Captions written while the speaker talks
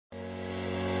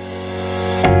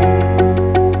Hey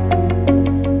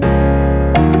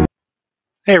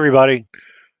everybody,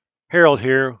 Harold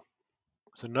here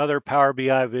with another Power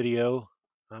BI video.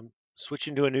 I'm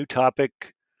switching to a new topic,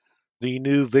 the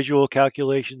new visual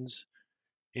calculations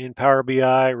in Power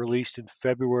BI released in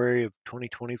February of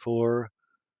 2024.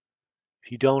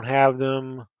 If you don't have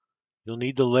them, you'll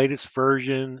need the latest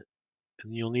version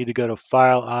and you'll need to go to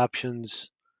File Options,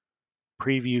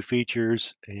 Preview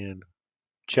Features, and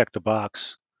check the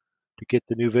box to get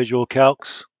the new visual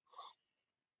calcs.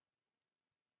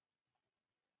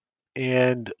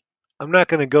 And I'm not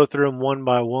going to go through them one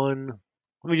by one.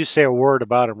 Let me just say a word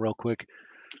about them real quick.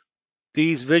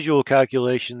 These visual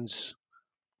calculations,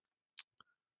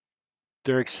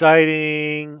 they're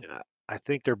exciting. I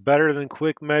think they're better than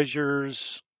quick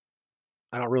measures.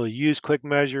 I don't really use quick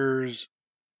measures.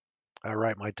 I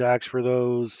write my DAX for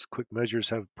those. Quick measures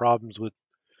have problems with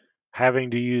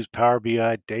having to use Power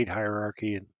BI date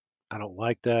hierarchy, and I don't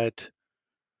like that.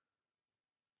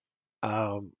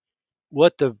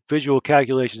 What the visual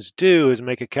calculations do is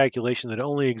make a calculation that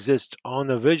only exists on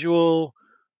the visual,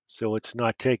 so it's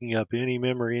not taking up any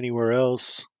memory anywhere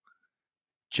else,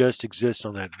 just exists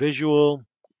on that visual.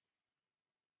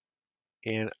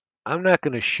 And I'm not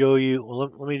going to show you,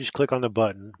 well, let me just click on the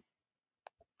button.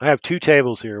 I have two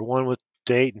tables here, one with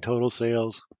date and total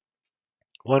sales,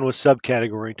 one with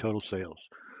subcategory and total sales.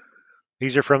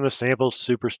 These are from the sample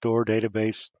Superstore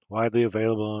database, widely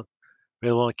available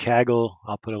on Kaggle.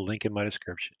 I'll put a link in my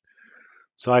description.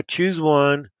 So I choose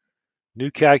one.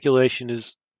 New calculation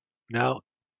is now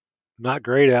not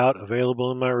grayed out,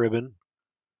 available in my ribbon.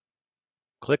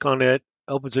 Click on it,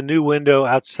 opens a new window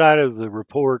outside of the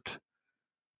report,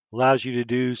 allows you to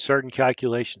do certain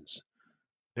calculations.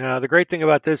 Now, the great thing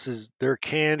about this is they're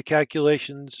canned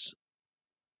calculations,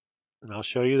 and I'll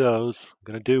show you those.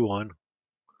 I'm going to do one.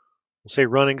 We'll say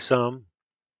running sum,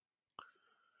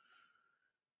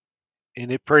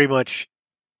 and it pretty much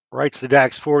writes the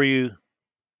DAX for you.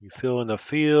 You fill in the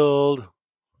field.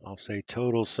 I'll say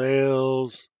total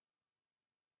sales.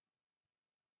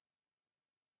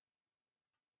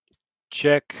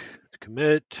 Check,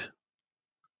 commit,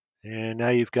 and now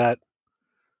you've got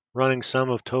running sum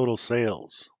of total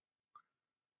sales.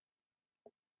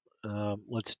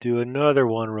 Let's do another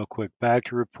one real quick. Back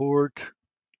to report.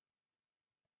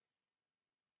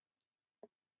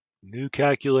 New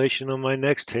calculation on my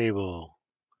next table.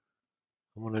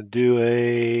 I'm going to do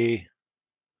a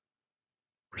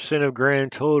percent of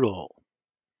grand total.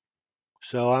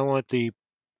 So I want and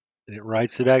it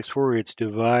writes the DAX for you. It's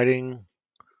dividing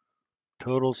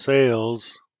total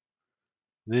sales,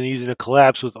 then using a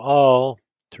collapse with all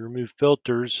to remove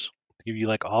filters, to give you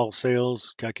like all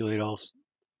sales, calculate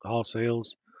all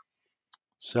sales.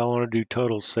 So I want to do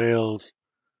total sales.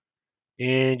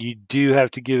 And you do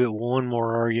have to give it one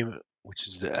more argument, which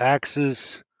is the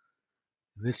axis.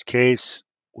 In this case,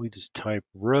 we just type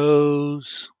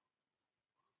rows.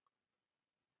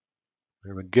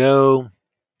 There we go.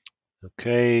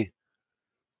 Okay.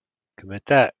 Commit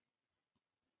that.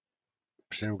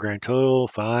 Percent of grand total.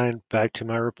 Fine. Back to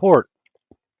my report.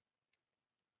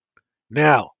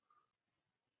 Now,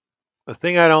 the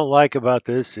thing I don't like about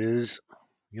this is,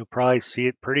 you'll probably see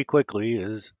it pretty quickly,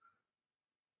 is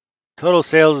total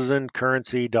sales is in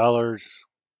currency, dollars,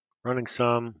 running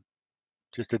sum,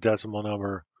 just a decimal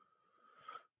number.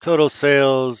 Total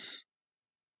sales,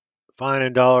 fine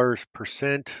in dollars,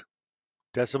 percent,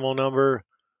 decimal number.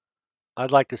 I'd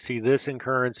like to see this in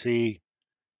currency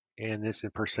and this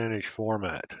in percentage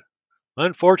format.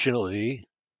 Unfortunately,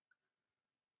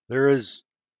 there is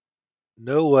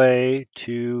no way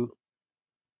to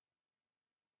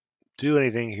do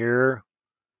anything here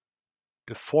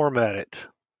to format it.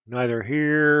 Neither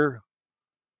here,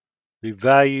 the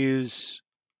values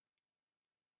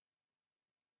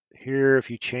here, if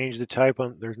you change the type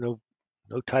on, there's no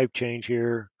type change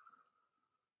here.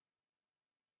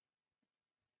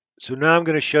 So now I'm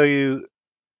going to show you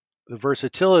the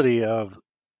versatility of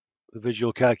the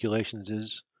visual calculations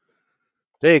is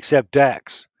they accept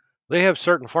DAX. They have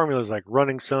certain formulas like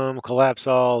running sum, collapse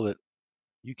all that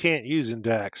you can't use in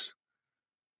DAX.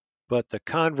 But the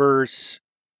converse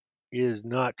is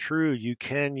not true. You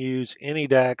can use any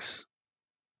DAX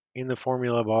in the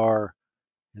formula bar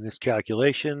in this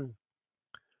calculation. I'm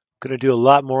going to do a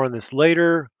lot more on this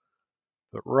later,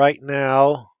 but right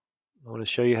now I want to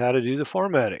show you how to do the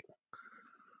formatting.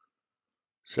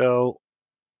 So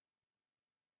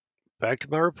back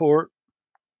to my report,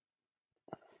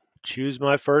 choose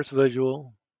my first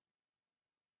visual.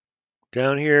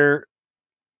 Down here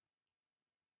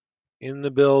in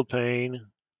the build pane,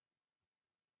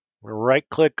 I'm going to right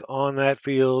click on that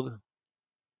field,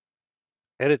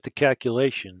 edit the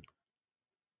calculation.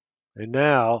 And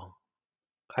now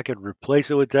I could replace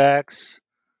it with DAX.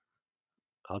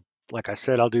 Like I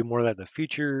said, I'll do more of that in the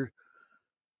future.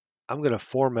 I'm going to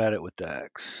format it with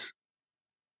DAX.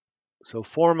 So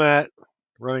format,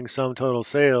 running sum total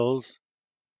sales.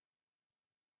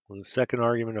 Well, the second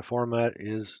argument of format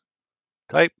is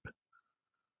type.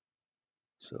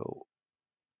 So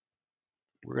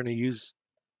we're going to use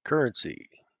currency.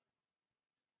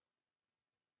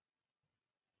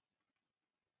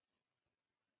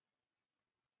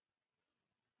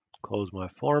 Close my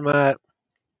format.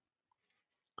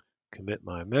 Commit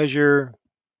my measure.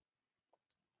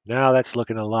 Now that's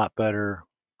looking a lot better.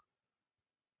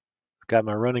 I've got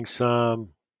my running sum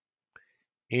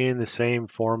in the same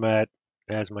format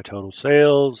as my total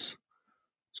sales.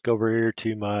 Let's go over here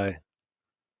to my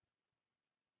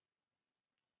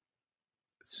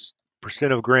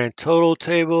percent of grand total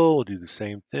table. We'll do the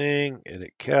same thing.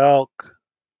 Edit calc.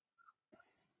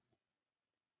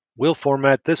 We'll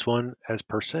format this one as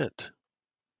percent.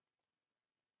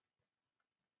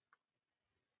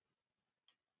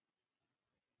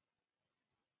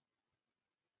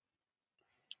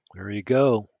 There you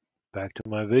go. Back to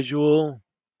my visual.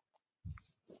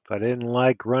 If I didn't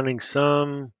like running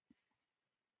sum,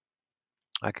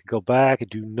 I could go back and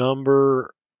do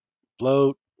number,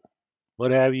 float,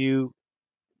 what have you.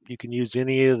 You can use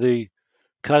any of the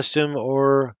custom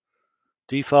or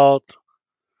default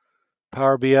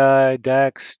Power BI,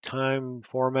 DAX, time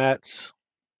formats.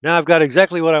 Now I've got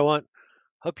exactly what I want.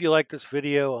 Hope you liked this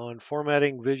video on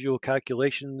formatting visual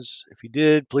calculations. If you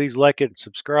did, please like it and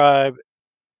subscribe,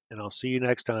 and I'll see you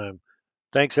next time.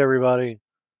 Thanks, everybody.